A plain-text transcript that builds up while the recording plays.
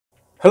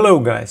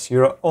Hello guys,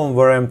 you're on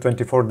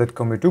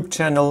vrm24.com YouTube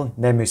channel,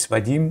 name is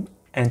Vadim,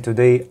 and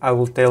today I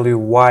will tell you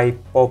why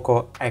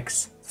POCO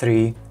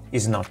X3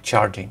 is not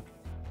charging.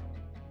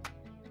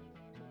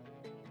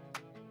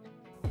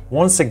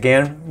 Once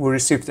again, we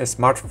received a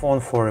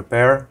smartphone for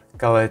repair,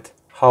 call it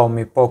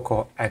Xiaomi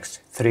POCO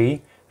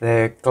X3.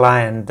 The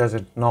client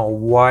doesn't know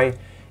why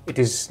it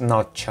is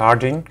not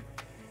charging.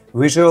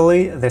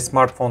 Visually, the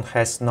smartphone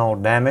has no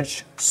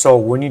damage, so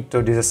we need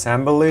to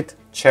disassemble it,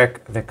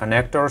 check the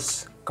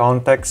connectors,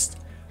 contacts,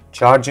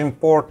 charging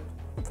port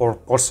for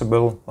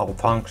possible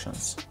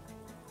malfunctions.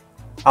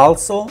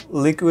 Also,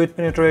 liquid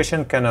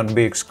penetration cannot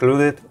be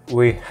excluded.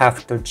 We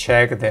have to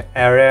check the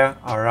area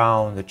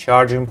around the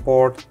charging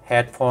port,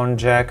 headphone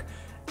jack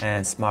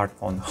and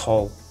smartphone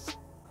hole.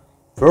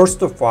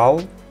 First of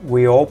all,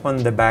 we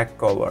open the back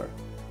cover.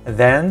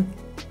 Then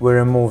we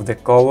remove the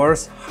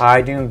covers,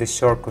 hiding the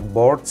circuit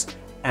boards,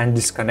 and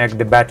disconnect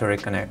the battery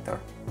connector.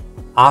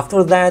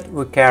 After that,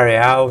 we carry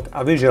out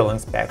a visual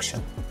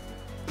inspection.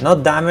 No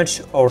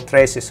damage or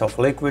traces of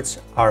liquids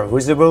are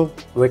visible.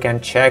 We can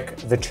check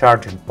the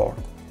charging port.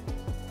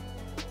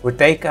 We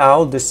take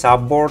out the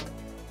subboard,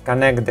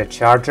 connect the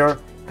charger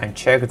and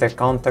check the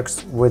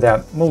contacts with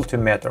a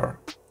multimeter.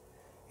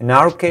 In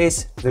our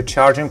case, the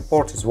charging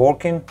port is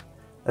working.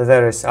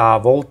 There is a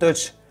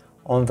voltage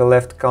on the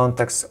left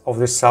contacts of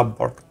the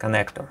subboard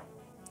connector.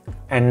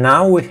 And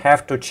now we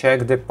have to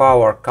check the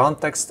power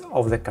contacts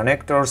of the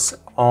connectors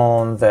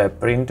on the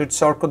printed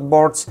circuit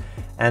boards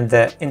and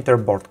the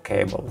interboard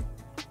cable.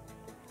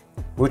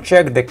 We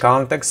check the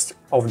contacts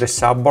of the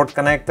subboard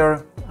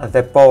connector.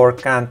 The power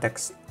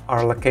contacts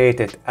are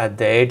located at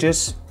the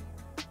edges.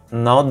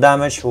 No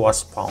damage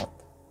was found.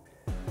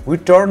 We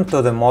turn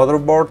to the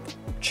motherboard,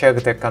 check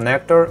the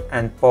connector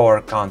and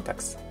power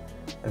contacts.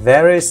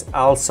 There is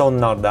also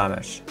no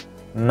damage.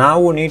 Now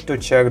we need to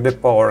check the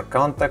power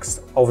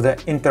contacts of the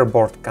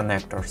interboard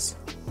connectors.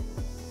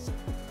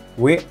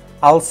 We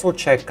also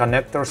check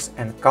connectors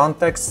and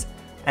contacts,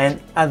 and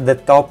at the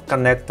top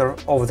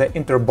connector of the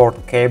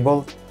interboard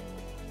cable,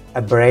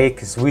 a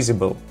break is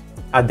visible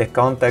at the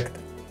contact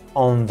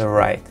on the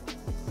right.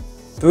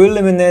 To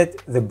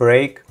eliminate the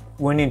break,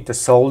 we need to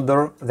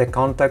solder the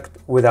contact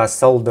with a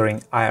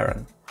soldering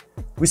iron.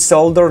 We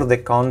solder the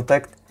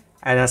contact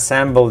and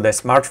assemble the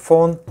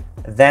smartphone,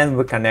 then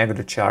we connect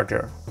the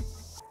charger.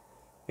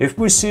 If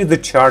we see the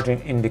charging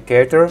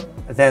indicator,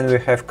 then we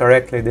have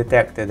correctly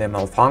detected the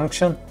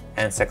malfunction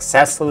and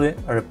successfully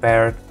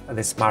repaired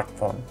the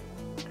smartphone.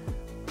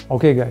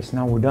 Okay guys,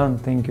 now we're done.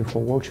 Thank you for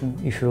watching.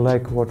 If you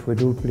like what we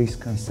do, please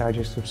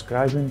consider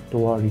subscribing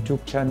to our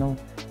YouTube channel,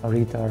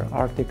 read our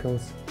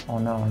articles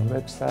on our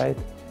website.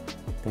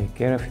 Take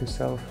care of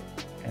yourself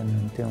and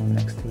until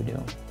next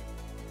video.